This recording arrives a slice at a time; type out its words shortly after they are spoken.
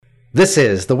This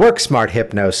is the Work Smart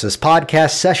Hypnosis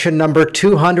podcast, session number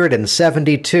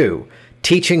 272,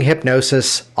 Teaching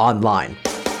Hypnosis Online.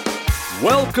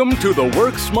 Welcome to the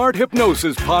Work Smart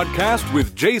Hypnosis podcast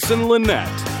with Jason Linett,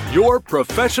 your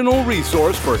professional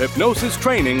resource for hypnosis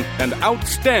training and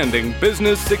outstanding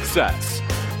business success.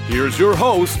 Here's your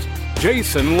host,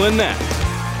 Jason Linett.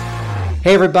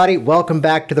 Hey everybody, welcome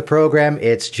back to the program.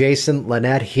 It's Jason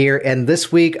Linett here, and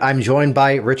this week I'm joined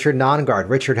by Richard Nongard.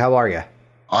 Richard, how are you?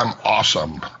 I'm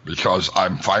awesome because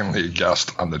I'm finally a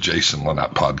guest on the Jason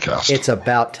Linett podcast. It's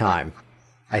about time.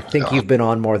 I think you've been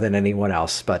on more than anyone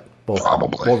else, but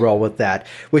we'll roll with that.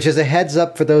 Which is a heads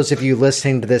up for those of you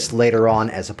listening to this later on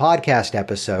as a podcast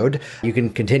episode. You can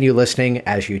continue listening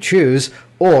as you choose,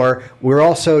 or we're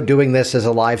also doing this as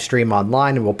a live stream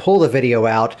online, and we'll pull the video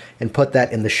out and put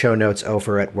that in the show notes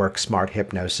over at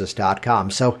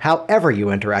WorkSmartHypnosis.com. So however you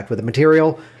interact with the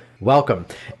material, welcome.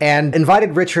 And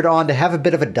invited Richard on to have a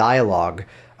bit of a dialogue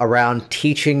around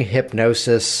teaching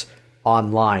hypnosis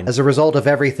online. As a result of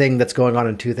everything that's going on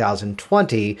in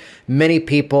 2020, many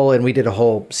people, and we did a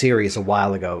whole series a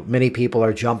while ago, many people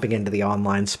are jumping into the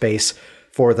online space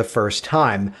for the first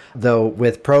time. Though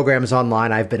with programs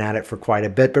online, I've been at it for quite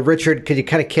a bit. But Richard, could you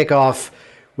kind of kick off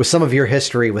with some of your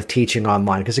history with teaching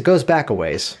online? Because it goes back a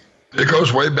ways. It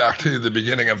goes way back to the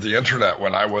beginning of the internet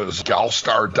when I was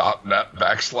galstar.net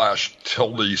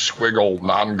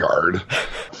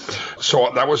 /tilde/Nongard.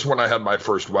 So that was when I had my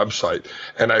first website.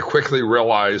 And I quickly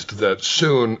realized that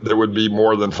soon there would be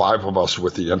more than 5 of us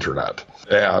with the internet.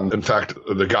 And in fact,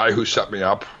 the guy who set me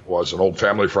up was an old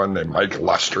family friend named Mike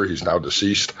Lester. He's now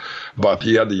deceased, but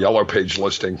he had the yellow page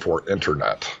listing for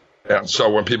internet. And so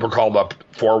when people called up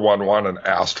 411 and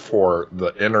asked for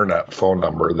the internet phone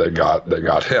number, they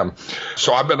got him.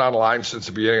 So I've been online since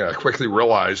the beginning. I quickly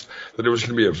realized that it was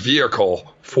going to be a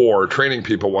vehicle for training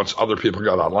people once other people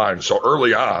got online. So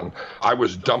early on, I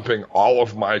was dumping all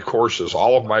of my courses,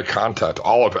 all of my content,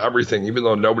 all of everything, even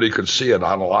though nobody could see it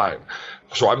online.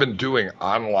 So I've been doing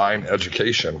online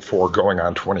education for going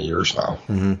on 20 years now.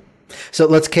 Mm-hmm. So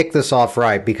let's kick this off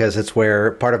right, because it's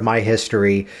where part of my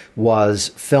history was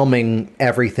filming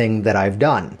everything that I've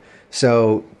done.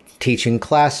 So teaching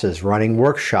classes, running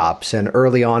workshops, and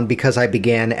early on, because I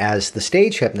began as the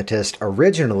stage hypnotist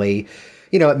originally,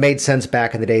 it made sense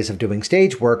back in the days of doing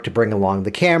stage work to bring along the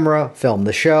camera, film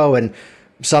the show, and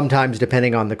sometimes,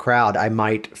 depending on the crowd, I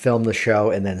might film the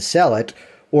show and then sell it,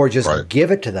 or just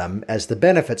give it to them as the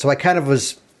benefit. So I kind of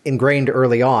was ingrained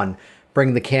early on,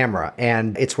 bring the camera.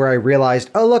 And it's where I realized,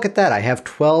 oh, look at that. I have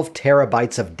 12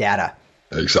 terabytes of data.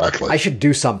 Exactly. I should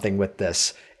do something with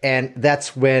this. And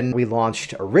that's when we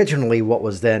launched originally what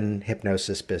was then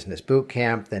Hypnosis Business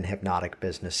Bootcamp, then Hypnotic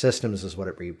Business Systems is what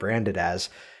it rebranded as,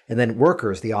 and then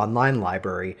Workers, the online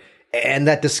library. And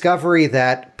that discovery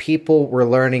that people were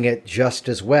learning it just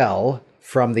as well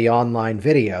from the online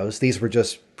videos, these were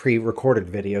just pre-recorded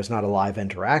videos, not a live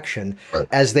interaction,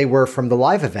 as they were from the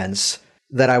live events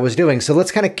that I was doing. So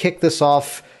let's kind of kick this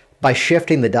off by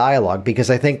shifting the dialogue, because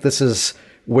I think this is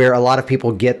where a lot of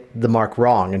people get the mark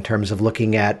wrong in terms of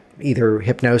looking at either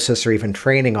hypnosis or even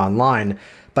training online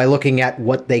by looking at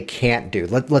what they can't do.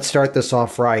 Let's start this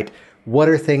off right. What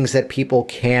are things that people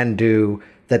can do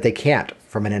that they can't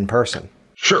from an in-person?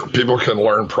 Sure. People can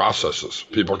learn processes.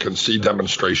 People can see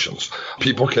demonstrations.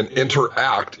 People can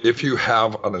interact if you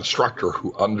have an instructor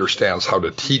who understands how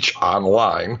to teach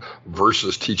online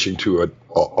versus teaching to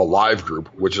a live group,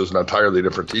 which is an entirely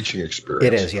different teaching experience.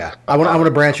 It is, yeah. I want to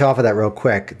branch off of that real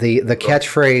quick. The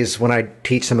catchphrase when I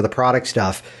teach some of the product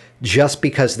stuff, just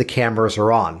because the cameras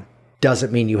are on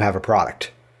doesn't mean you have a product.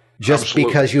 Just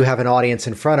because you have an audience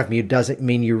in front of you doesn't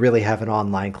mean you really have an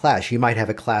online class. You might have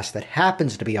a class that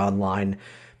happens to be online,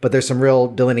 but there's some real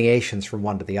delineations from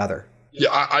one to the other.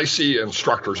 Yeah, I see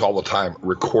instructors all the time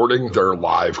recording their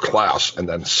live class and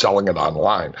then selling it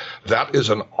online. That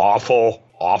is an awful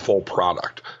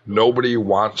product. Nobody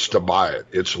wants to buy it.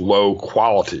 It's low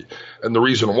quality. And the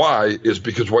reason why is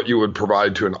because what you would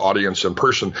provide to an audience in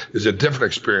person is a different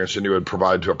experience than you would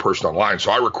provide to a person online.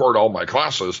 So I record all my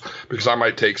classes because I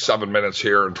might take 7 minutes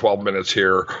here and 12 minutes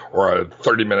here, or a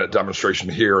 30-minute demonstration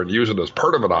here, and use it as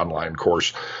part of an online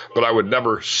course. But I would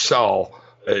never sell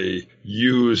a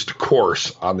used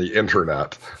course on the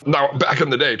internet. Now, back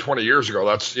in the day, 20 years ago,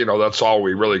 that's all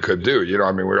we really could do. I think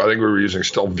we were using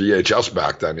still VHS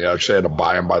back then. You actually had to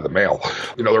buy them by the mail.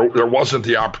 There wasn't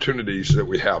the opportunities that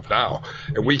we have now.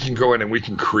 And we can go in and we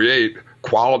can create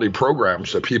quality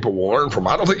programs that people will learn from.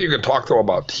 I don't think you can talk, though,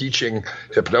 about teaching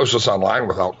hypnosis online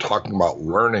without talking about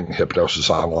learning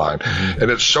hypnosis online. Mm-hmm.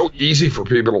 And it's so easy for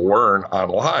people to learn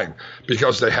online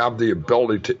because they have the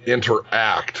ability to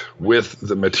interact with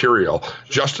the material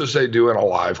just as they do in a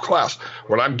live class.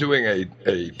 When I'm doing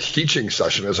a teaching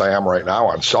session, as I am right now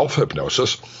on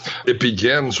self-hypnosis, it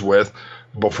begins with,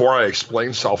 before I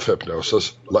explain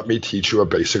self-hypnosis, let me teach you a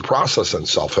basic process in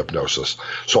self-hypnosis.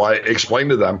 So I explain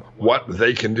to them what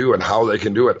they can do and how they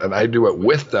can do it, and I do it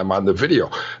with them on the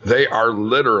video. They are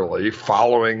literally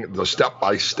following the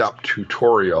step-by-step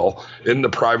tutorial in the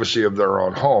privacy of their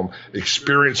own home,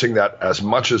 experiencing that as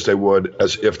much as they would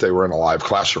as if they were in a live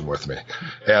classroom with me.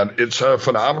 And it's a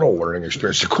phenomenal learning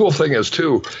experience. The cool thing is,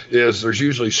 too, is there's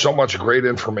usually so much great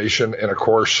information in a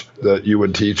course that you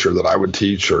would teach or that I would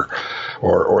teach or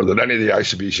that any of the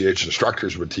ICBCH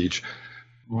instructors would teach.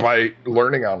 By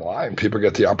learning online, people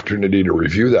get the opportunity to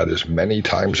review that as many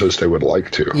times as they would like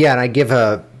to. Yeah, and I give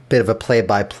a bit of a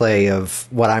play-by-play of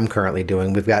what I'm currently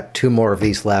doing. We've got 2 more of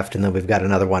these left, and then we've got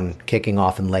another one kicking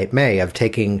off in late May of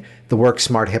taking the Work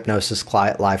Smart Hypnosis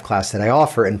live class that I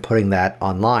offer and putting that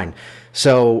online.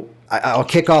 So I'll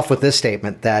kick off with this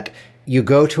statement that you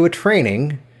go to a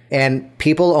training and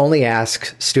people only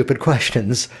ask stupid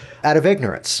questions out of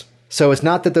ignorance. So it's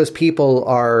not that those people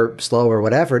are slow or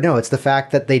whatever. No, it's the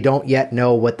fact that they don't yet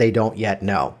know what they don't yet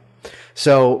know.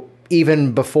 So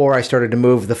even before I started to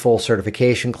move the full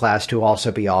certification class to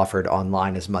also be offered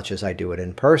online as much as I do it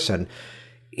in person,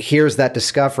 here's that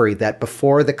discovery that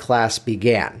before the class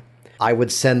began, I would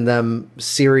send them a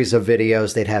series of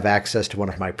videos. They'd have access to one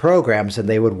of my programs, and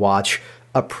they would watch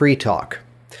a pre-talk.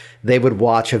 They would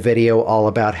watch a video all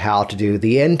about how to do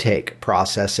the intake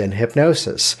process in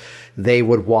hypnosis. They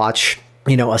would watch,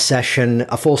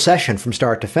 a full session from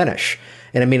start to finish.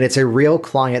 And I mean, it's a real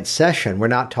client session. We're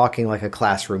not talking like a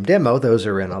classroom demo. Those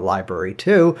are in a library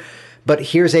too. But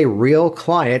here's a real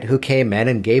client who came in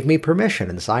and gave me permission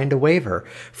and signed a waiver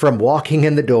from walking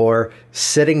in the door,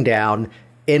 sitting down,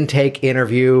 intake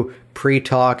interview,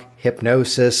 pre-talk,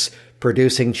 hypnosis,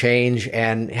 producing change,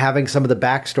 and having some of the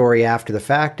backstory after the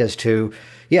fact as to,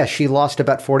 yeah, she lost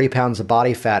about 40 pounds of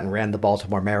body fat and ran the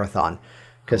Baltimore Marathon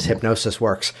because hypnosis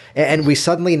works. And we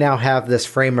suddenly now have this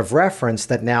frame of reference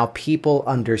that now people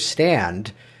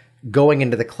understand going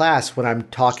into the class when I'm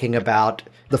talking about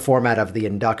the format of the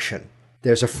induction.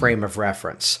 There's a frame of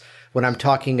reference. When I'm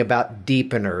talking about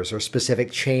deepeners or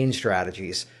specific change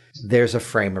strategies, there's a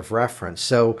frame of reference.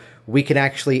 So we can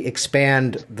actually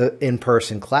expand the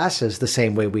in-person classes the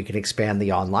same way we can expand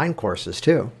the online courses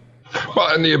too.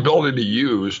 Well, and the ability to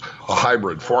use a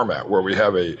hybrid format where we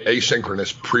have a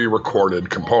asynchronous pre-recorded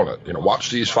component. Watch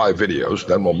these 5 videos,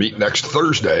 then we'll meet next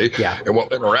Thursday, and we'll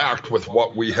interact with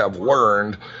what we have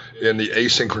learned in the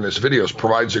asynchronous videos.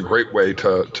 Provides a great way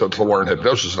to learn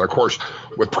hypnosis. And of course,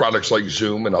 with products like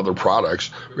Zoom and other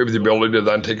products, we have the ability to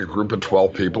then take a group of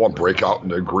 12 people and break out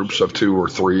into groups of 2 or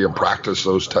 3 and practice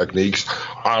those techniques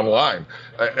online.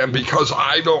 And because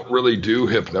I don't really do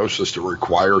hypnosis that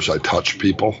requires I touch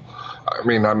people, I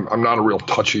mean, I'm not a real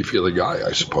touchy-feely guy,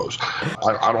 I suppose.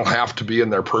 I don't have to be in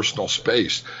their personal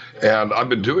space. And I've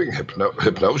been doing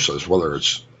hypnosis, whether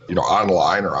it's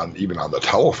online or even on the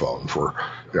telephone for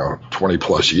 20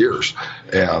 plus years,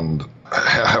 and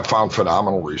have found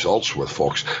phenomenal results with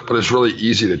folks. But it's really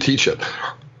easy to teach it.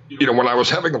 When I was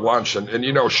having lunch,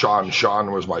 and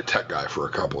Sean was my tech guy for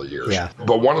a couple of years. Yeah.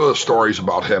 But one of the stories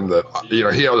about him that, he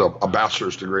had a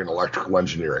bachelor's degree in electrical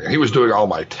engineering, and he was doing all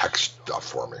my tech stuff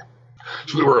for me.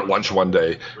 So we were at lunch one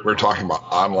day. We were talking about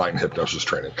online hypnosis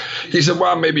training. He said,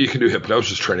 well, maybe you can do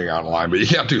hypnosis training online, but you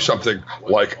can't do something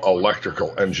like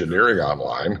electrical engineering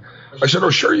online. I said, oh,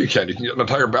 sure you can. You can get an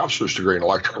entire bachelor's degree in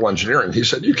electrical engineering. He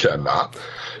said, you cannot.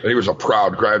 And he was a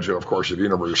proud graduate, of course, of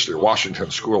University of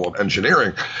Washington School of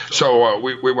Engineering. So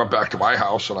we went back to my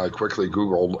house, and I quickly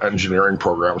Googled engineering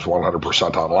programs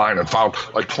 100% online and found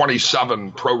like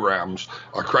 27 programs,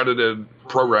 accredited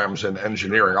programs in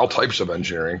engineering, all types of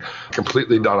engineering,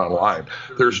 completely done online.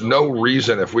 There's no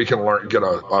reason, if we can get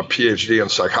a PhD in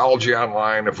psychology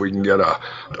online, if we can get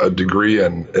a degree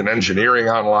in engineering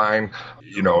online,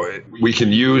 we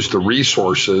can use the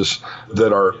resources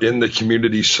that are in the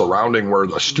community surrounding where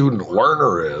the student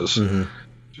learner is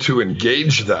to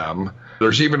engage them.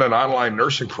 There's even an online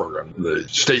nursing program, the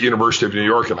State University of New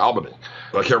York in Albany.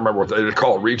 I can't remember what they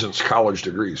call it, Regents College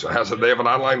Degrees. They have an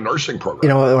online nursing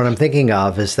program. What I'm thinking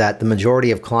of is that the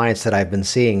majority of clients that I've been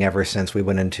seeing ever since we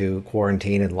went into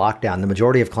quarantine and lockdown, the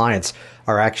majority of clients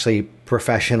are actually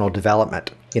professional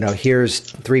development. Here's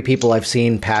 3 people I've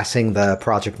seen passing the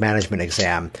project management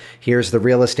exam. Here's the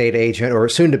real estate agent or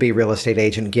soon to be real estate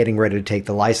agent getting ready to take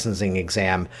the licensing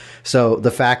exam. So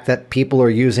the fact that people are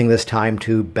using this time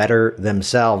to better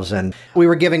themselves. And we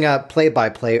were giving a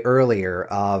play-by-play earlier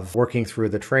of working through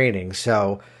the training.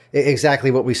 So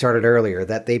exactly what we started earlier,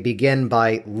 that they begin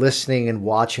by listening and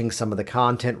watching some of the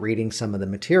content, reading some of the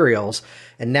materials.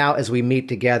 And now as we meet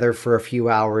together for a few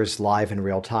hours live in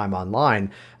real time online,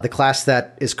 the class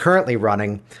that is currently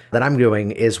running that I'm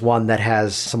doing is one that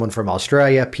has someone from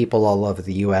Australia, people all over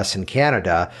the US and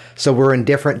Canada. So we're in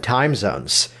different time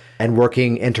zones and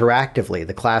working interactively.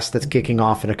 The class that's kicking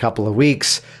off in a couple of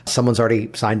weeks, someone's already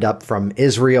signed up from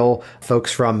Israel,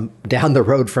 folks from down the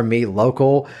road from me,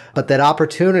 local, but that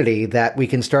opportunity that we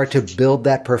can start to build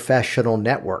that professional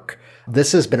network.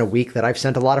 This has been a week that I've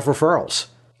sent a lot of referrals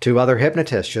to other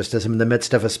hypnotists, just as I'm in the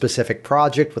midst of a specific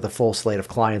project with a full slate of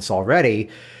clients already.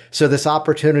 So this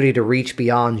opportunity to reach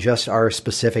beyond just our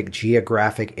specific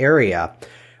geographic area,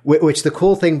 which the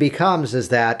cool thing becomes is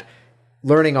that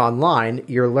learning online,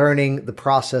 you're learning the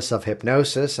process of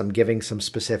hypnosis. I'm giving some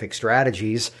specific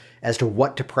strategies as to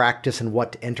what to practice and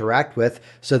what to interact with.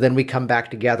 So then we come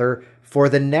back together for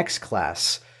the next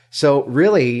class. So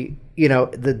really,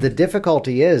 the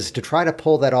difficulty is to try to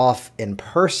pull that off in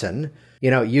person.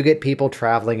 You get people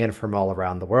traveling in from all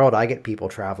around the world. I get people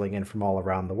traveling in from all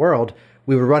around the world.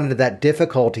 We would run into that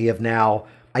difficulty of now,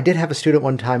 I did have a student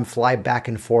one time fly back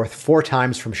and forth 4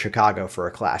 times from Chicago for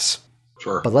a class.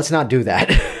 Sure. But let's not do that.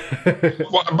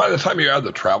 Well, by the time you add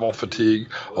the travel fatigue,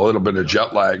 a little bit of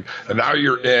jet lag, and now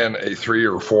you're in a 3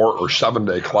 or 4 or 7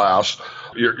 day class,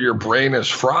 your brain is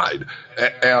fried.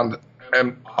 And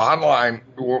online,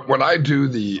 when I do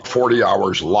the 40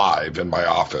 hours live in my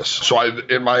office, so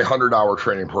in my 100-hour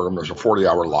training program, there's a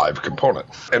 40-hour live component.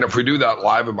 And if we do that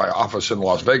live in my office in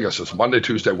Las Vegas, it's Monday,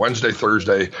 Tuesday, Wednesday,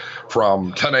 Thursday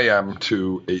from 10 a.m.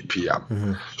 to 8 p.m.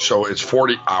 Mm-hmm. So it's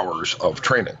 40 hours of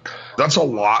training. That's a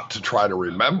lot to try to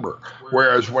remember.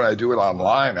 Whereas when I do it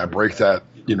online, I break that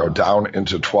down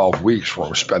into 12 weeks where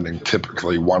I'm spending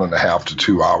typically 1.5 to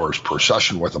 2 hours per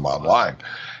session with them online.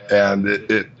 And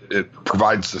it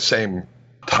provides the same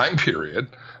time period,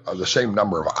 the same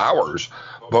number of hours,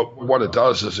 but what it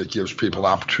does is it gives people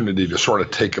an opportunity to sort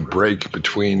of take a break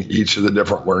between each of the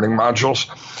different learning modules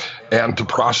and to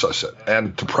process it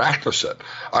and to practice it.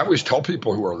 I always tell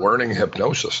people who are learning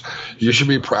hypnosis, you should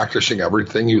be practicing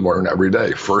everything you learn every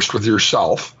day. First with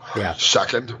yourself,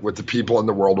 second with the people in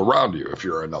the world around you. If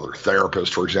you're another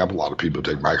therapist, for example, a lot of people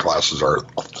who take my classes are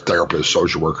therapists,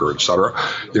 social worker, etc.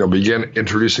 Begin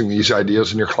introducing these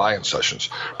ideas in your client sessions.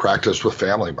 Practice with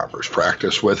family members.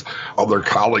 Practice with other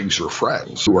colleagues or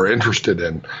friends who are interested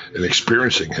in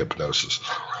experiencing hypnosis.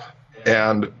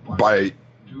 And by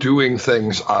doing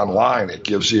things online, it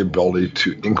gives the ability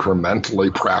to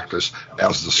incrementally practice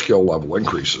as the skill level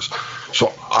increases. So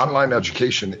online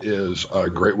education is a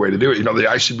great way to do it. The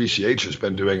ICBCH has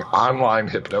been doing online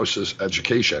hypnosis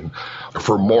education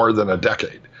for more than a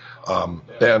decade.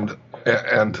 And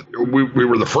we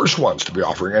were the first ones to be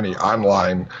offering any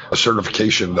online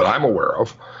certification that I'm aware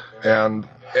of. And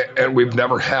we've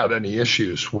never had any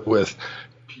issues with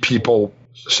people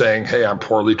saying, hey, I'm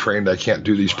poorly trained, I can't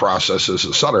do these processes,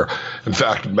 et cetera. In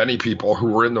fact, many people who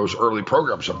were in those early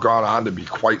programs have gone on to be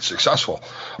quite successful.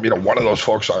 One of those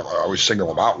folks, I always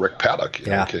single him out, Rick Paddock,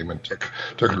 came and took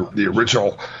the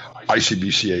original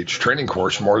ICBCH training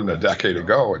course more than a decade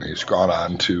ago, and he's gone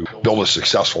on to build a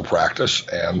successful practice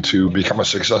and to become a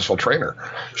successful trainer,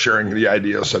 sharing the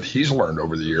ideas that he's learned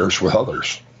over the years with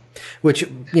others. Which,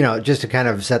 just to kind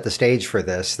of set the stage for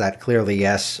this, that clearly,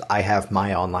 yes, I have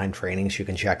my online trainings. You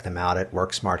can check them out at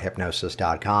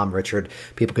worksmarthypnosis.com. Richard,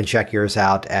 people can check yours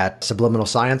out at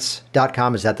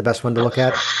subliminalscience.com. Is that the best one to look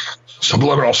at?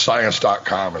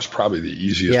 Subliminalscience.com is probably the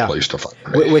easiest place to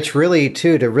find me. Which really,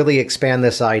 too, to really expand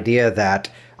this idea that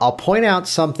I'll point out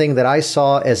something that I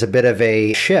saw as a bit of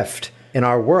a shift in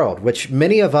our world, which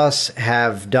many of us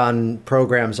have done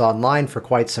programs online for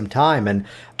quite some time. And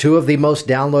 2 of the most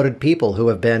downloaded people who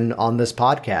have been on this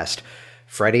podcast,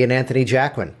 Freddie and Anthony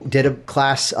Jacquin, did a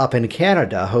class up in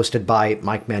Canada hosted by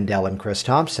Mike Mandel and Chris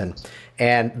Thompson.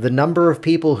 And the number of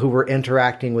people who were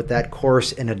interacting with that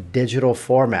course in a digital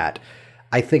format,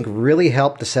 I think really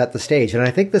helped to set the stage. And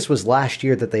I think this was last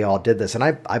year that they all did this. And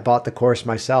I bought the course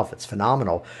myself. It's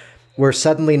phenomenal. Where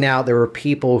suddenly now there were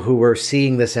people who were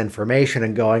seeing this information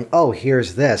and going, oh,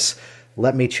 here's this.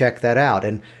 Let me check that out.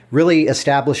 And really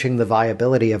establishing the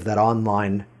viability of that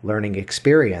online learning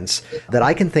experience that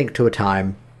I can think to a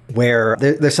time where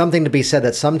there's something to be said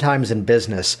that sometimes in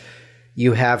business,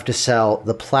 you have to sell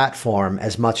the platform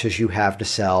as much as you have to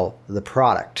sell the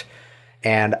product.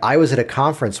 And I was at a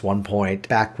conference one point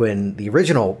back when the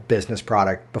original business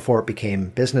product, before it became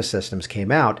Business Systems,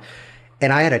 came out,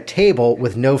 and I had a table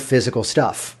with no physical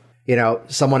stuff. You know,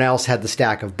 someone else had the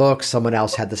stack of books, someone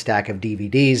else had the stack of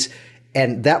DVDs,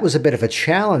 and that was a bit of a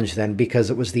challenge then because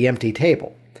it was the empty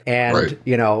table. And, right.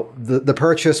 You know, the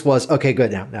purchase was, okay,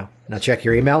 good, now check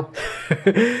your email.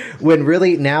 When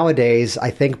really nowadays,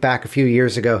 I think back a few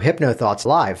years ago, HypnoThought's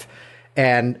live.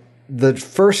 And the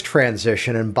first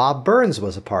transition, and Bob Burns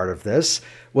was a part of this,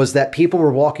 was that people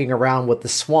were walking around with the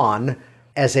Swan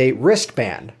as a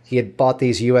wristband. He had bought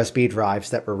these USB drives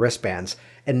that were wristbands.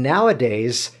 And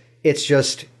nowadays, it's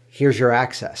just, here's your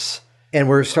access. And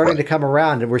we're starting to come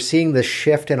around, and we're seeing this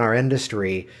shift in our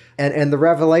industry and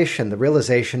the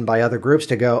realization by other groups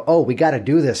to go, oh, we got to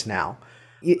do this now.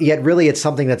 Yet really it's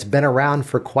something that's been around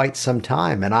for quite some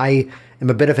time. And I am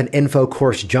a bit of an info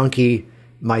course junkie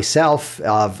myself,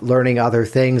 of learning other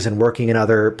things and working in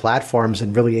other platforms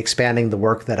and really expanding the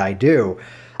work that I do.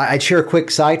 I'd share a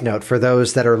quick side note for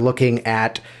those that are looking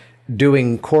at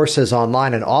doing courses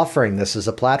online and offering this as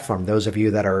a platform. Those of you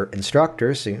that are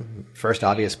instructors, first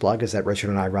obvious plug is that Richard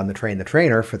and I run the Train the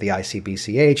Trainer for the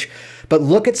ICBCH. But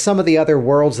look at some of the other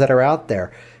worlds that are out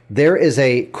there. There is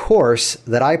a course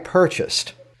that I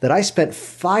purchased that I spent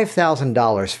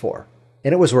 $5,000 for,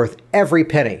 and it was worth every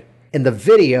penny. And the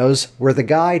videos were the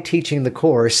guy teaching the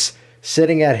course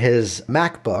sitting at his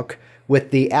MacBook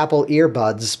with the Apple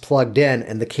earbuds plugged in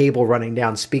and the cable running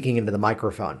down, speaking into the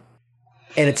microphone.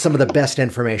 And it's some of the best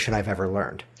information I've ever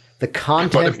learned. The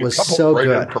content was so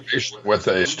good. Information with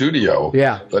a studio,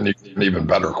 then you get an even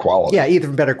better quality. Yeah,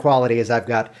 even better quality, as I've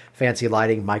got fancy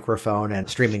lighting, microphone, and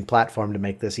streaming platform to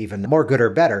make this even more good or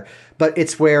better. But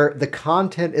it's where the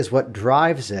content is what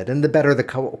drives it. And the better the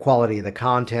quality of the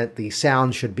content, the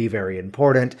sound should be very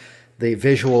important. The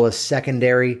visual is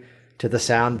secondary to the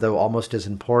sound, though almost as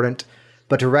important.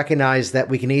 But to recognize that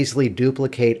we can easily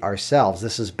duplicate ourselves.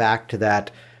 This is back to that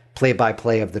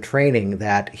play-by-play of the training,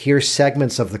 that here's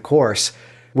segments of the course.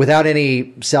 Without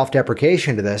any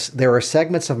self-deprecation to this, there are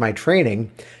segments of my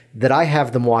training that I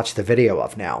have them watch the video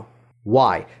of now.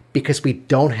 Why? Because we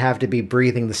don't have to be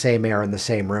breathing the same air in the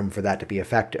same room for that to be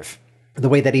effective. The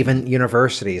way that even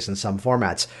universities in some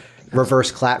formats, reverse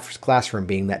classroom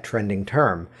being that trending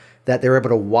term, that they're able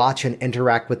to watch and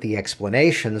interact with the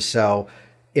explanations. So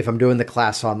if I'm doing the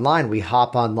class online, we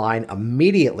hop online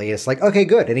immediately. It's like, okay,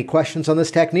 good. Any questions on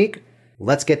this technique?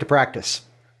 Let's get to practice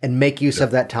and make use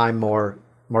of that time more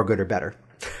good or better.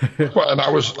 Well, and I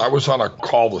was on a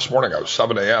call this morning. I was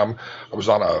 7 a.m. I was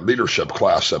on a leadership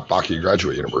class at Bakke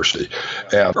Graduate University,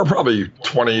 and there were probably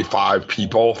 25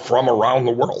 people from around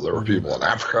the world. There were people in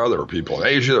Africa, there were people in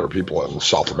Asia, there were people in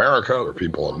South America, there were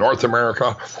people in North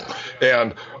America,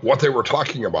 and what they were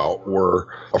talking about were,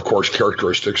 of course,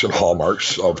 characteristics and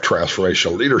hallmarks of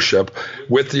transformational leadership,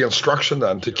 with the instruction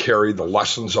then to carry the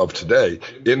lessons of today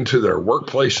into their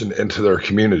workplace and into their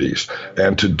communities,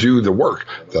 and to do the work.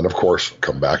 Then, of course,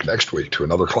 come back next week to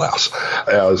another class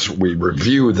as we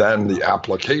review then the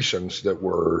applications that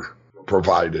were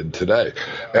provided today.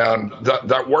 And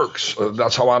that works.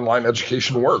 That's how online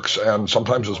education works. And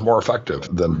sometimes it's more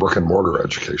effective than brick and mortar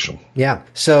education. Yeah.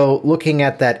 So looking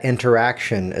at that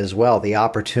interaction as well, the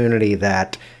opportunity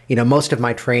that, most of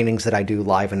my trainings that I do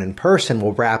live and in person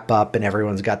will wrap up and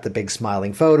everyone's got the big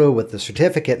smiling photo with the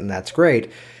certificate, and that's great.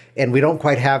 And we don't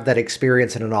quite have that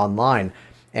experience in an online.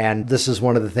 And this is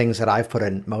one of the things that I've put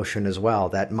in motion as well,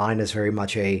 that mine is very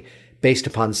much based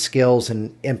upon skills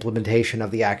and implementation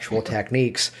of the actual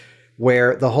techniques,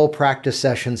 where the whole practice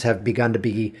sessions have begun to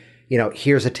be,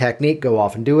 here's a technique, go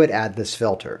off and do it, add this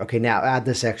filter. Okay, now add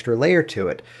this extra layer to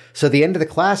it. So the end of the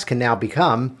class can now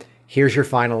become, here's your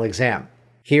final exam.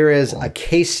 Here is a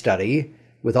case study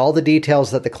with all the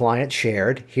details that the client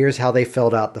shared. Here's how they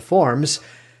filled out the forms.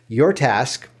 Your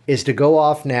task is to go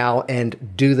off now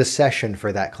and do the session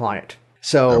for that client.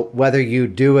 So whether you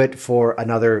do it for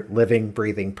another living,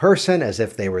 breathing person as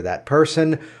if they were that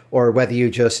person, or whether you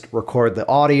just record the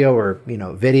audio or,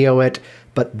 video it,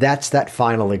 but that's that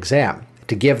final exam,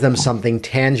 to give them something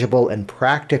tangible and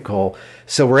practical.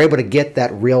 So we're able to get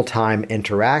that real-time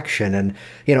interaction. And,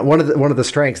 one of the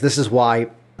strengths, this is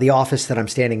why the office that I'm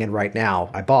standing in right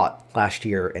now, I bought last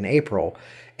year in April.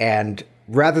 And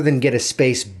rather than get a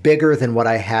space bigger than what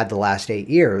I had the last 8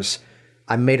 years,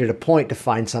 I made it a point to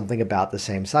find something about the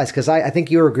same size. Because I think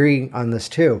you're agreeing on this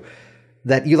too,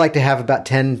 that you like to have about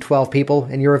 10, 12 people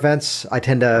in your events. I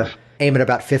tend to aim at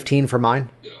about 15 for mine.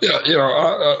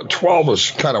 Yeah, 12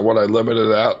 is kind of what I limited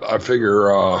at. I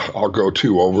figure I'll go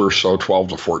 2 over, so 12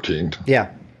 to 14. Yeah.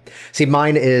 See,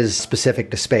 mine is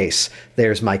specific to space.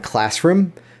 There's my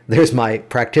classroom. There's my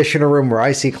practitioner room where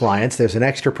I see clients. There's an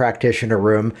extra practitioner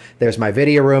room. There's my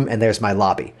video room, and there's my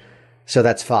lobby. So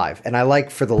that's 5. And I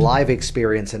like for the live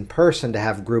experience in person to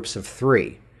have groups of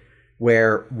 3,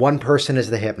 where one person is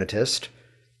the hypnotist,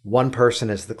 one person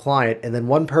is the client, and then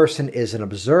one person is an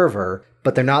observer,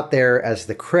 but they're not there as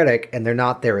the critic, and they're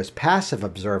not there as passive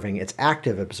observing. It's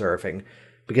active observing,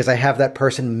 because I have that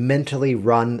person mentally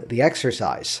run the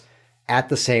exercise at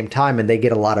the same time, and they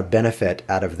get a lot of benefit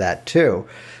out of that too,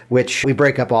 which we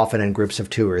break up often in groups of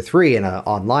 2 or 3 in an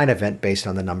online event based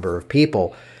on the number of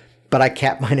people. But I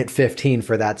cap mine at 15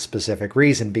 for that specific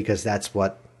reason, because that's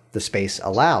what the space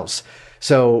allows.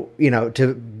 So,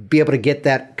 to be able to get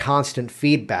that constant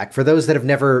feedback for those that have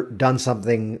never done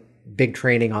something big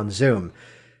training on Zoom,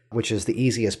 which is the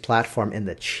easiest platform and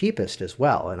the cheapest as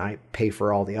well. And I pay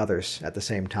for all the others at the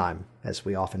same time, as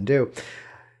we often do.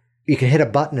 You can hit a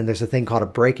button and there's a thing called a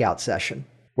breakout session,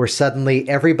 where suddenly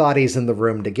everybody's in the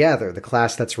room together. The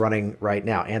class that's running right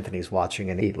now, Anthony's watching,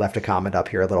 and he left a comment up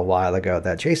here a little while ago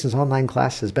that Jason's online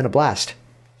class has been a blast.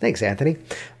 Thanks, Anthony.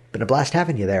 Been a blast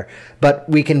having you there. But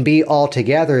we can be all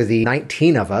together, the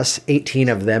 19 of us, 18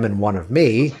 of them and 1 of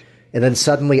me, and then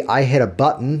suddenly I hit a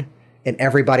button and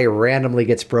everybody randomly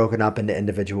gets broken up into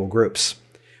individual groups,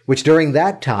 which during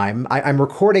that time, I'm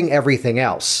recording everything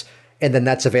else, and then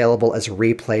that's available as a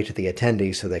replay to the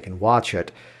attendees so they can watch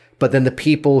it. But then the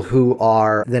people who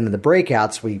are then in the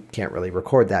breakouts, we can't really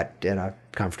record that in a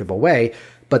comfortable way.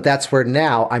 But that's where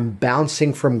now I'm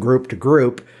bouncing from group to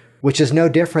group, which is no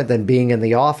different than being in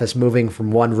the office, moving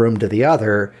from one room to the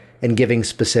other and giving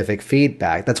specific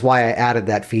feedback. That's why I added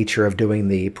that feature of doing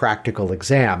the practical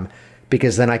exam,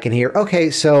 because then I can hear, okay,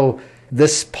 so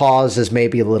this pause is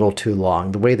maybe a little too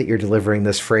long. The way that you're delivering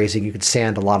this phrasing, you could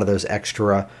sand a lot of those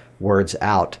extra words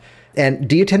out. And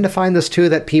do you tend to find this too,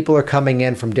 that people are coming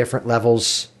in from different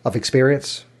levels of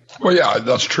experience? Well, yeah,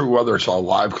 that's true, whether it's a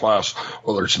live class,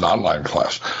 whether it's an online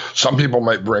class. Some people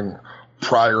might bring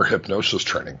prior hypnosis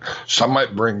training. Some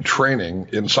might bring training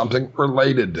in something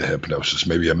related to hypnosis,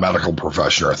 maybe a medical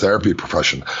profession or a therapy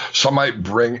profession. Some might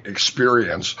bring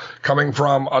experience coming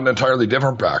from an entirely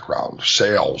different background,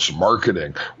 sales,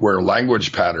 marketing, where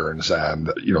language patterns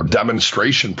and,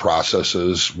 demonstration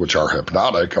processes, which are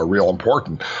hypnotic, are real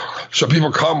important. So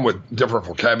people come with different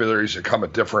vocabularies, they come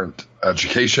at different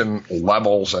education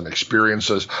levels and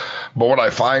experiences. But what I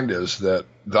find is that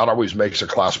always makes a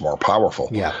class more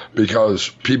powerful, because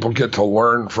people get to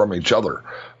learn from each other,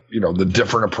 the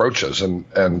different approaches.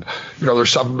 And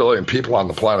there's 7 billion people on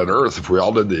the planet Earth. If we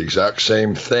all did the exact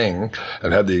same thing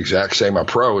and had the exact same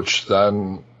approach,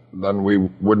 then we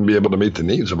wouldn't be able to meet the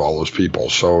needs of all those people.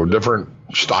 So different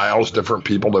styles, different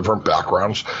people, different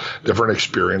backgrounds, different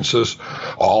experiences,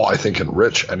 all I think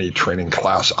enrich any training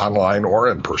class online or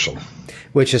in person.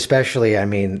 Which especially,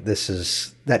 this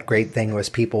is that great thing was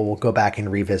people will go back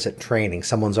and revisit training.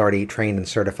 Someone's already trained and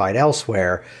certified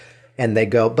elsewhere, and they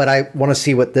go, but I want to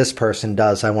see what this person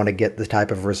does. I want to get the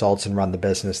type of results and run the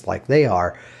business like they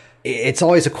are. It's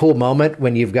always a cool moment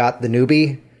when you've got the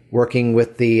newbie working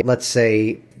with the, let's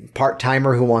say,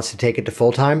 part-timer who wants to take it to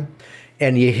full-time,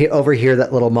 and you overhear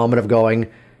that little moment of going,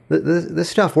 this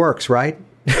stuff works, right?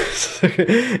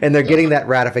 And they're getting that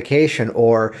ratification,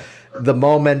 or the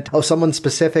moment, someone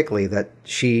specifically that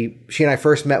she and I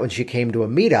first met when she came to a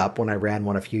meetup when I ran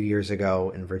one a few years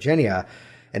ago in Virginia,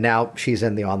 and now she's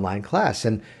in the online class.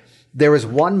 And there was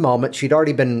one moment, she'd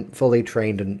already been fully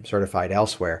trained and certified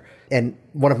elsewhere. And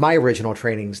one of my original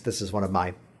trainings, this is one of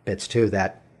my bits too,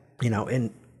 that,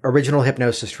 in original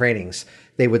hypnosis trainings,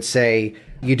 they would say,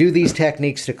 you do these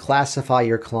techniques to classify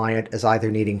your client as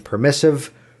either needing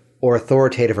permissive or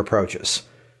authoritative approaches.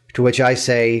 To which I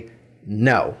say,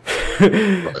 no.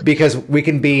 Because we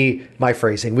can be, my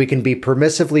phrasing, we can be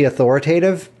permissively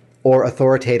authoritative or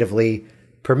authoritatively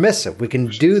permissive. We can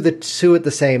do the two at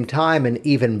the same time, and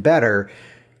even better,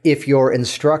 if your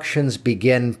instructions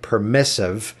begin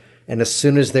permissive, and as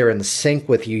soon as they're in sync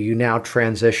with you, you now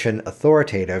transition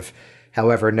authoritative.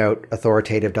 However, note,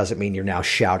 authoritative doesn't mean you're now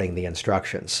shouting the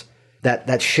instructions.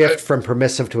 That shift from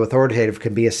permissive to authoritative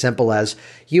can be as simple as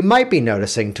you might be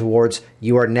noticing towards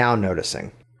you are now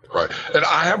noticing. Right. And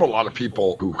I have a lot of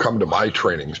people who come to my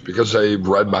trainings because they've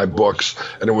read my books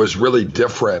and it was really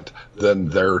different than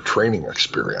their training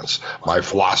experience. My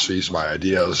philosophies, my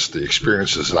ideas, the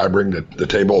experiences that I bring to the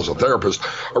table as a therapist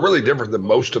are really different than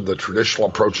most of the traditional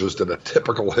approaches that a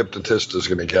typical hypnotist is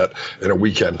going to get in a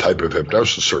weekend type of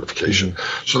hypnosis certification.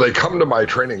 So they come to my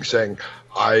training saying,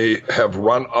 I have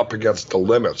run up against the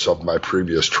limits of my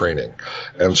previous training.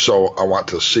 And so I want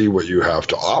to see what you have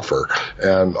to offer.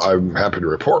 And I'm happy to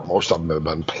report most of them have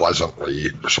been pleasantly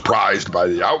surprised by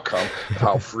the outcome,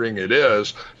 how freeing it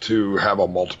is to have a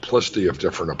multiplicity of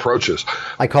different approaches.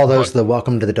 I call those the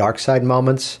welcome to the dark side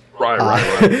moments.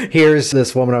 Right. Here's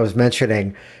this woman I was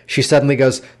mentioning. She suddenly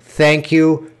goes, "Thank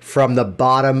you from the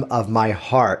bottom of my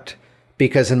heart."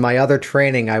 Because in my other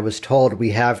training, I was told we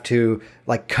have to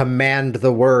command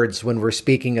the words when we're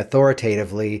speaking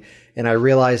authoritatively. And I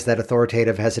realized that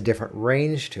authoritative has a different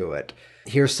range to it.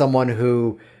 Here's someone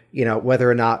who, whether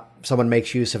or not someone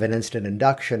makes use of an instant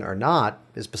induction or not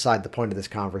is beside the point of this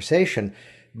conversation.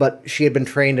 But she had been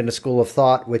trained in a school of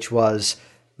thought, which was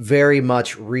very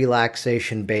much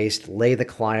relaxation based, lay the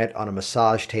client on a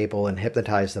massage table and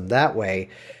hypnotize them that way.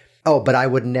 Oh, but I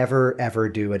would never, ever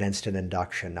do an instant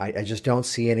induction. I just don't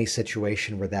see any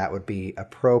situation where that would be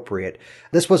appropriate.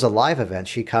 This was a live event.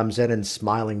 She comes in and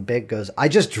smiling big goes, "I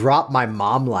just dropped my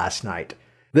mom last night."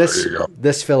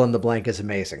 This fill in the blank is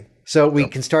amazing. So we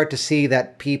can start to see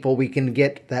that we can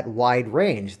get that wide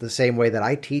range the same way that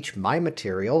I teach my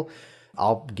material.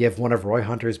 I'll give one of Roy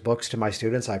Hunter's books to my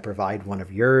students. I provide one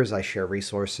of yours. I share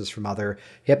resources from other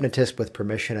hypnotists with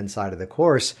permission inside of the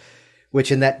course, which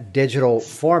in that digital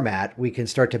format, we can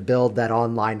start to build that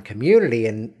online community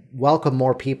and welcome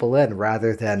more people in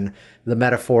rather than the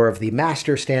metaphor of the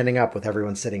master standing up with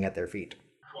everyone sitting at their feet.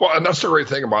 Well, and that's the great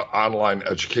thing about online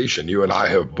education. You and I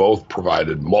have both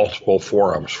provided multiple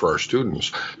forums for our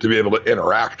students to be able to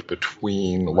interact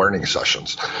between learning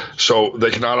sessions. So they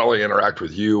can not only interact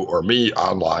with you or me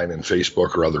online in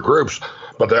Facebook or other groups,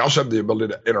 but they also have the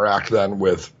ability to interact then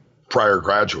with prior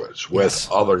graduates, with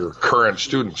other current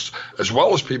students, as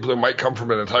well as people who might come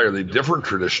from an entirely different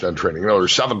tradition and training.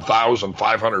 There's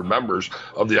 7,500 members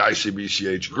of the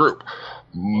ICBCH group.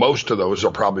 Most of those are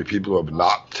probably people who have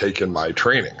not taken my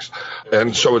trainings.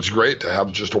 And so it's great to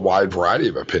have just a wide variety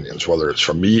of opinions, whether it's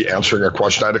from me answering a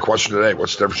question. I had a question today,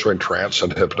 what's the difference between trance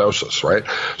and hypnosis, right?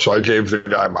 So I gave the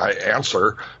guy my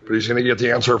answer, but he's going to get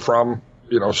the answer from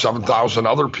 7,000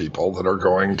 other people that are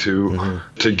going to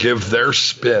give their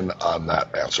spin on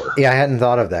that answer. Yeah, I hadn't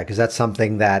thought of that because that's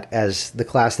something that as the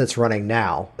class that's running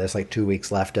now, there's 2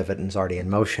 weeks left of it and it's already in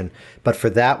motion. But for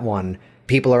that one,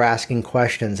 people are asking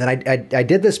questions. And I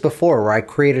did this before where I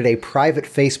created a private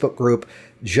Facebook group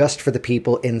just for the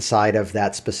people inside of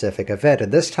that specific event.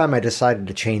 And this time I decided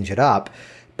to change it up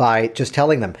by just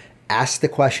telling them, ask the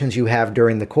questions you have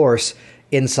during the course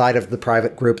inside of the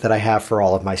private group that I have for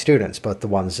all of my students, both the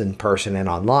ones in person and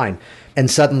online. And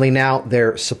suddenly now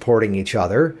they're supporting each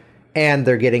other and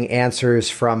they're getting answers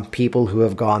from people who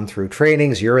have gone through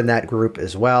trainings. You're in that group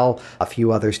as well, a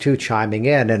few others too chiming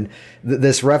in. And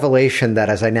this revelation that,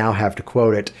 as I now have to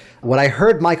quote it, what I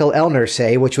heard Michael Elner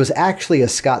say, which was actually a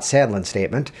Scott Sandlin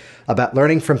statement about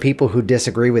learning from people who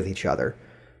disagree with each other.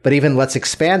 But even let's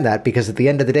expand that, because at the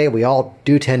end of the day, we all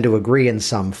do tend to agree in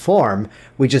some form.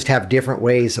 We just have different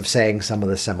ways of saying some of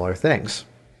the similar things.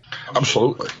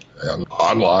 Absolutely. And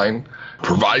online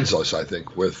provides us, I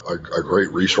think, with a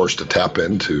great resource to tap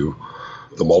into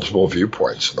the multiple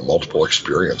viewpoints, the multiple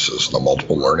experiences, the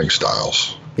multiple learning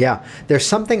styles. Yeah. There's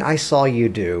something I saw you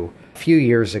do a few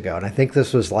years ago, and I think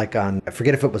this was I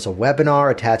forget if it was a webinar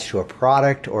attached to a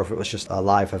product or if it was just a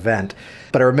live event,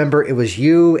 but I remember it was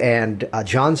you and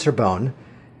John Sorbonne,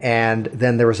 and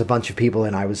then there was a bunch of people,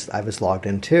 and I was logged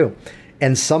in too.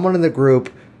 And someone in the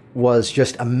group was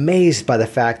just amazed by the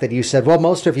fact that you said, well,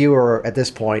 most of you are at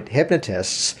this point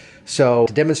hypnotists, so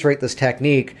to demonstrate this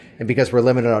technique, and because we're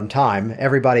limited on time,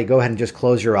 everybody go ahead and just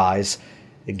close your eyes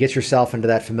and get yourself into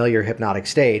that familiar hypnotic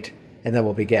state, and then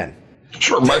we'll begin.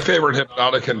 Sure. My favorite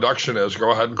hypnotic induction is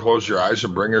go ahead and close your eyes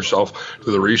and bring yourself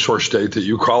to the resource state that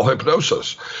you call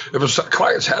hypnosis. If a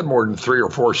client's had more than 3 or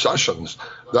 4 sessions,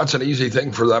 that's an easy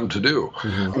thing for them to do.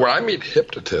 Mm-hmm. When I meet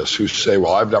hypnotists who say,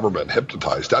 well, I've never been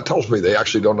hypnotized, that tells me they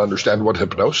actually don't understand what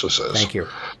hypnosis is. Thank you.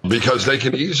 Because they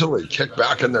can easily kick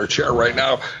back in their chair right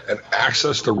now and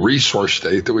access the resource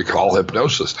state that we call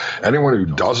hypnosis.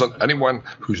 Anyone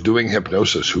who's doing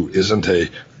hypnosis who isn't a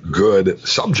good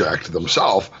subject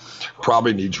themselves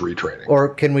probably needs retraining. Or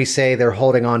can we say they're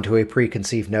holding on to a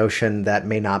preconceived notion that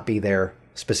may not be their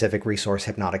specific resource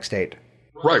hypnotic state?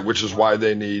 Right, which is why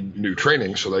they need new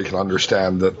training so they can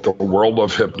understand that the world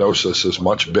of hypnosis is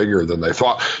much bigger than they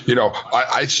thought.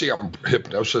 I see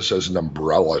hypnosis as an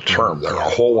umbrella term. There are a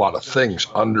whole lot of things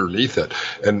underneath it.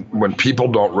 And when people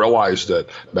don't realize that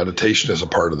meditation is a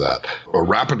part of that, or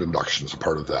rapid induction is a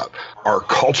part of that, our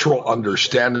cultural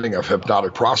understanding of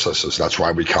hypnotic processes, that's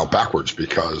why we count backwards,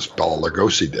 because Bela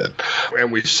Lugosi did.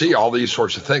 And we see all these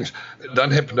sorts of things.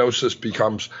 Then hypnosis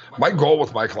becomes, my goal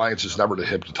with my clients is never to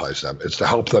hypnotize them. It's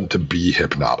to help them to be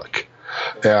hypnotic.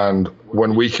 And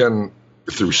when we can,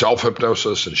 through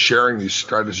self-hypnosis and sharing these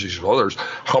strategies with others,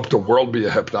 help the world be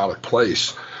a hypnotic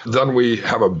place, then we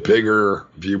have a bigger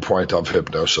viewpoint of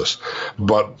hypnosis.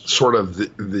 But sort of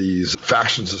these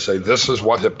factions that say, this is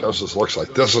what hypnosis looks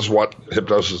like, this is what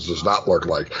hypnosis does not look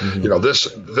like.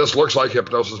 Mm-hmm. This looks like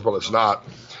hypnosis, but it's not,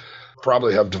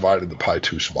 probably have divided the pie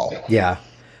too small. Yeah.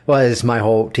 Well, it's my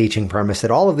whole teaching premise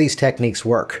that all of these techniques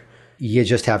work. You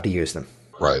just have to use them.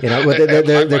 Right.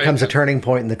 There comes a turning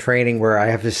point in the training where I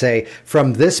have to say,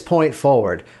 from this point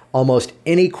forward, almost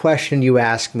any question you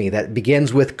ask me that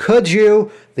begins with, could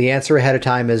you? The answer ahead of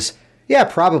time is, yeah,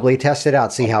 probably. Test it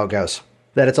out, see how it goes.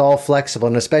 That it's all flexible,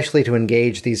 and especially to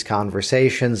engage these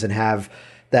conversations and have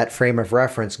that frame of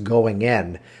reference going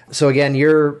in. So again,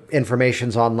 your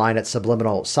information's online at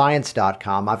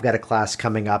subliminalscience.com. I've got a class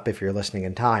coming up, if you're listening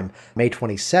in time, May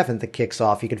 27th, it kicks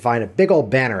off. You can find a big old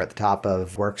banner at the top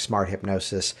of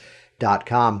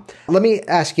worksmarthypnosis.com. Let me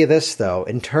ask you this, though,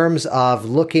 in terms of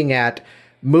looking at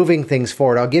moving things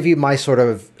forward, I'll give you my sort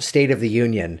of state of the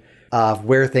union of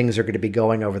where things are going to be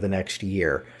going over the next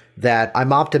year. That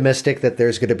I'm optimistic that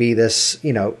there's going to be this,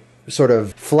 sort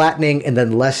of flattening and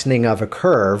then lessening of a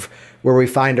curve where we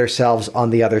find ourselves on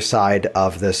the other side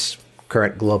of this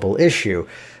current global issue.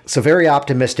 So very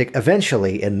optimistic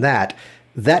eventually in that.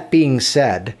 That being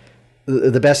said,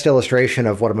 the best illustration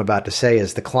of what I'm about to say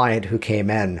is the client who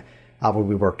came in when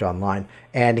we worked online.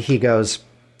 And he goes,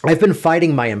 I've been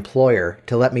fighting my employer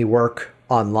to let me work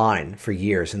online for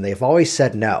years, and they've always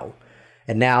said no.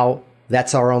 And now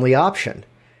that's our only option.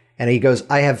 And he goes,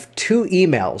 I have 2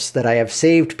 emails that I have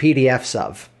saved PDFs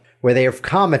of where they have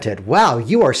commented, wow,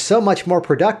 you are so much more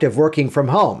productive working from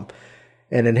home.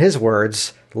 And in his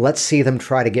words, let's see them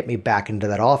try to get me back into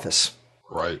that office.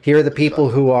 Right. Here are the people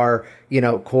who are,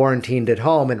 quarantined at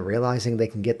home and realizing they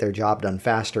can get their job done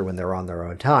faster when they're on their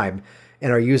own time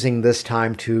and are using this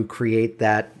time to create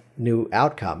that new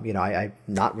outcome. I've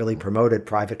not really promoted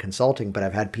private consulting, but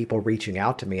I've had people reaching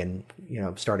out to me and,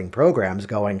 starting programs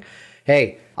going,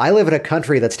 hey, I live in a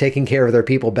country that's taking care of their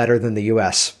people better than the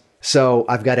U.S. So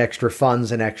I've got extra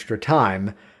funds and extra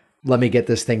time. Let me get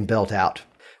this thing built out.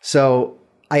 So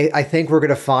I think we're going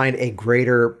to find a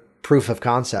greater proof of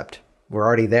concept. We're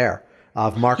already there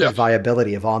of market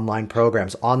viability of online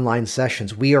programs, online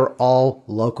sessions. We are all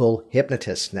local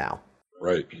hypnotists now.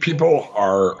 Right. People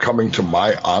are coming to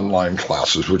my online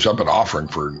classes, which I've been offering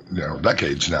for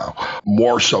decades now,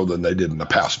 more so than they did in the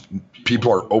past.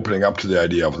 People are opening up to the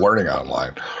idea of learning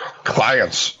online.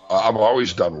 Clients, I've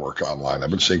always done work online. I've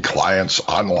been seeing clients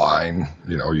online,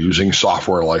 using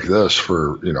software like this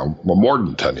for, more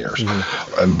than 10 years,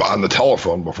 and on the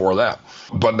telephone before that.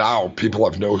 But now people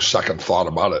have no second thought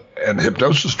about it. And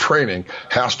hypnosis training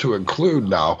has to include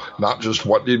now not just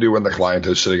what do you do when the client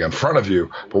is sitting in front of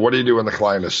you, but what do you do when the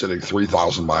client is sitting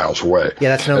 3,000 miles away?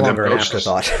 Yeah, that's no longer an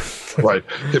afterthought. Right.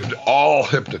 All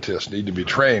hypnotists need to be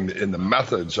trained in the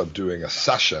methods of doing a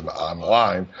session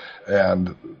online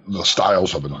and the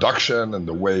styles of induction and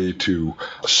the way to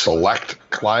select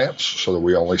clients so that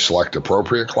we only select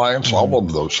appropriate clients. All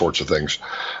of those sorts of things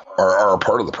are a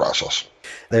part of the process.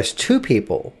 There's 2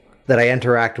 people that I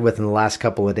interacted with in the last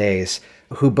couple of days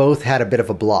who both had a bit of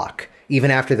a block, even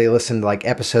after they listened to like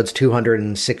episodes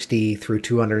 260 through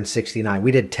 269.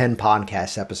 We did 10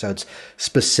 podcast episodes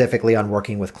specifically on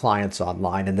working with clients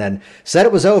online and then said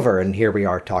it was over. And here we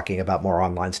are talking about more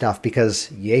online stuff because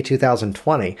yay,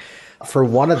 2020. For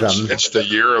one of them, it's the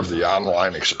year of the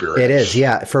online experience. It is.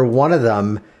 Yeah. For one of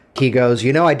them, he goes,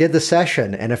 I did the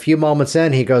session and a few moments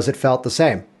in, he goes, it felt the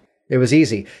same. It was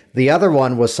easy. The other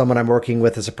one was someone I'm working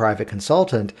with as a private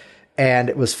consultant. And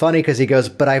it was funny because he goes,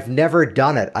 but I've never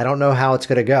done it. I don't know how it's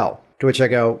going to go. To which I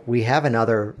go, we have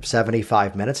another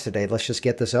 75 minutes today. Let's just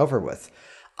get this over with.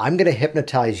 I'm going to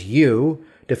hypnotize you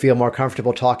to feel more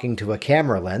comfortable talking to a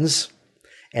camera lens.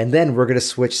 And then we're going to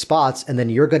switch spots. And then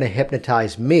you're going to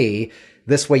hypnotize me.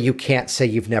 This way you can't say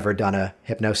you've never done a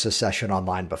hypnosis session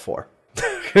online before.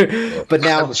 But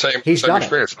now he's done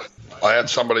experience. I had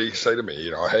somebody say to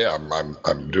me, hey,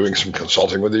 I'm doing some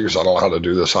consulting with you because I don't know how to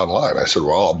do this online. I said,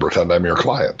 well, I'll pretend I'm your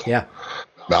client. Yeah.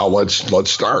 now let's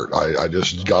start. I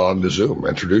just got on the Zoom.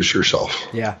 Introduce yourself.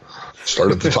 Yeah.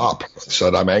 Start at the top.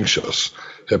 Said, I'm anxious.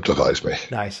 Hypnotize me.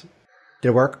 Nice. Did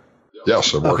it work?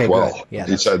 Yes, it worked well. Good. Yeah,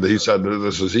 he said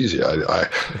this is easy. I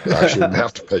actually didn't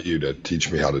have to pay you to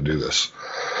teach me how to do this.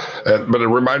 But it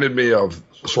reminded me of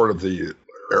sort of the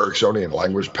Ericksonian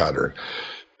language pattern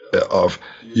of,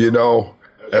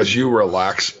 as you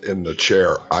relax in the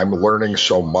chair, I'm learning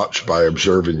so much by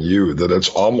observing you that it's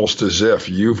almost as if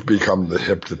you've become the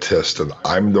hypnotist and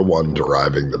I'm the one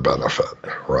deriving the benefit,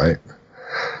 right?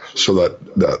 So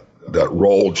that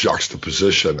role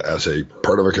juxtaposition as a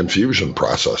part of a confusion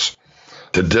process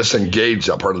to disengage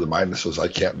that part of the mind that says, I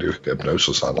can't do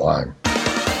hypnosis online.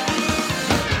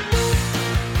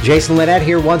 Jason Linett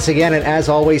here once again, and as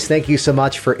always, thank you so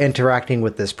much for interacting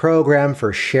with this program,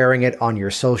 for sharing it on your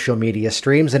social media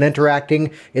streams, and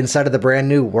interacting inside of the brand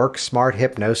new Work Smart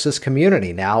Hypnosis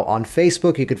community. Now on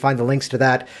Facebook, you can find the links to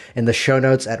that in the show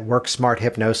notes at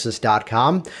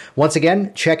worksmarthypnosis.com. Once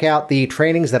again, check out the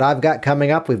trainings that I've got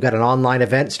coming up. We've got an online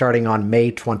event starting on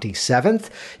May 27th.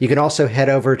 You can also head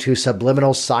over to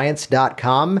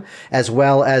subliminalscience.com as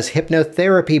well as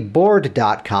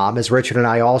hypnotherapyboard.com, as Richard and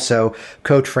I also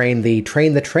co-train the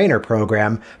Train the Trainer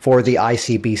program for the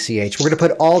ICBCH. We're going to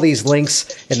put all these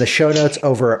links in the show notes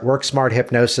over at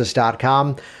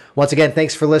worksmarthypnosis.com. Once again,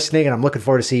 thanks for listening, and I'm looking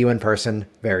forward to see you in person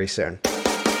very soon.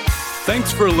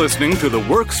 Thanks for listening to the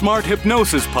Work Smart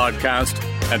Hypnosis podcast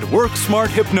at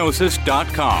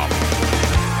worksmarthypnosis.com.